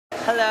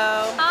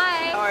Hello.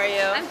 Hi. How are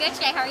you? I'm good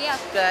today. How are you?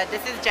 Good. This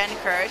is Jen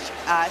Kirsch.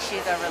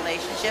 She's a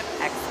relationship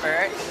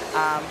expert.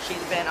 She's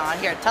been on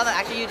here. Tell them.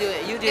 Actually, you do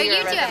it. You do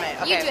your resume.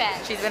 You do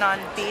it. She's been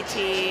on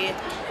BT,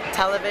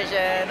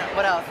 television.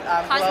 What else?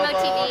 Cosmo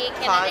Global, TV,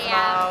 Canada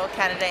Cosmo,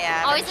 Canada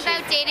AM. Always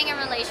about dating and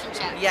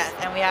relationships. Yes,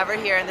 and we have her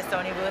here in the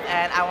Sony booth,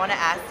 and I want to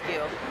ask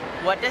you,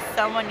 what does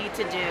someone need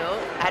to do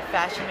at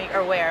Fashion Week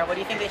or wear? What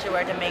do you think they should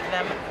wear to make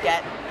them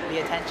get the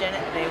attention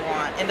they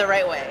want in the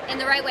right way? In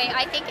the right way.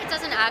 I think it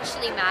doesn't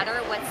actually matter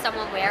what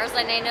someone wears,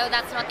 and I know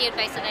that's not the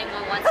advice that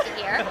anyone wants to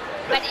hear,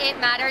 but it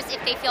matters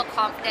if they feel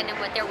confident in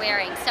what they're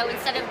wearing. So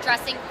instead of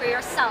dressing for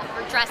yourself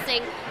or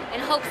dressing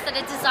in hopes that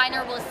a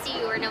designer will see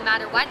you or no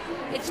matter what,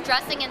 it's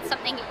dressing in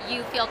something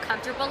you feel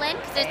comfortable in,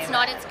 because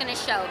it's going to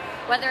show.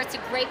 Whether it's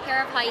a great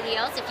pair of high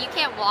heels, if you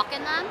can't walk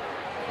in them,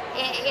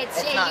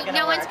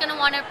 no one's going to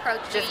want to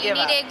approach you. You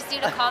need to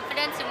exude a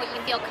confidence in what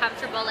you feel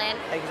comfortable in.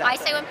 Exactly. I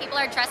say when people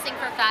are dressing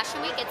for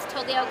Fashion Week, it's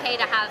totally okay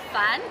to have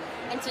fun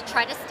and to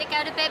try to stick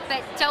out a bit,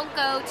 but don't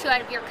go too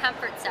out of your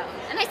comfort zone.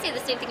 And I say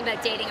the same thing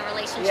about dating and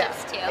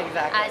relationships too,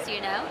 as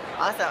you know.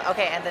 Awesome.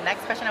 Okay, and the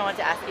next question I want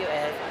to ask you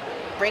is,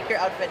 break your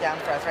outfit down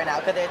for us right now,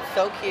 because it's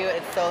so cute.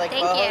 It's so like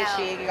boho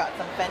chic. You got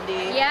some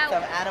Fendi,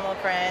 some animal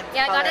print.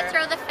 Yeah, color. I gotta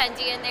throw the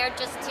Fendi in there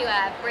just to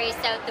brace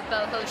out the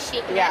boho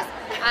chicness. Yeah.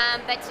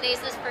 But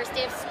today's the first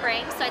day of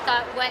spring, so I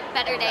thought what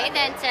better day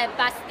than to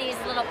bust these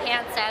little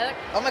pants out.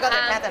 Oh my god,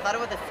 they're pants. I thought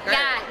it was a skirt.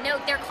 Yeah, no,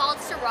 they're called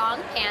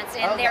sarong pants,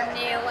 and they're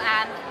new.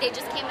 They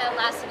just came out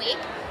last week,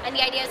 and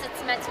the idea is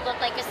it's meant to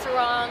look like a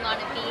sarong on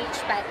a beach,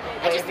 but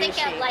I just think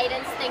it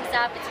lightens things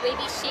up. It's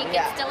wavy chic.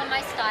 It's still in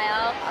my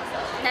style.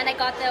 Awesome. And then I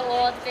got the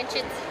old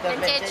vintage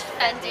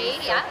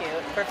Fendi. So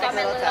cute. Perfect. Got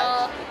my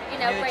little,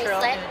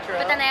 bracelet. Neutral.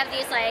 But then I have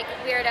these like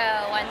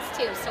weirdo ones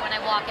too, so when I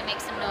walk it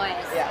makes some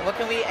noise. Yeah. What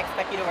can we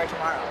expect you to wear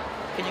tomorrow?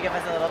 Can you give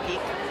us a little peek?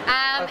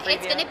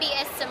 It's going to be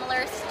a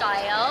similar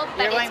style,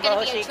 but it's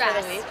going to be a dress.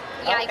 For the week?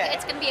 Yeah,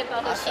 it's going to be a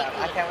boho chic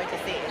week. I can't wait to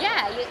see.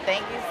 Yeah.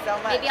 Thank you so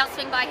much. Maybe I'll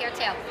swing by here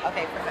too.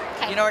 Okay,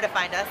 perfect. You know where to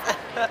find us.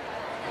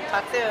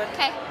 Talk soon.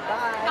 Okay.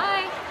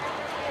 Bye. Bye.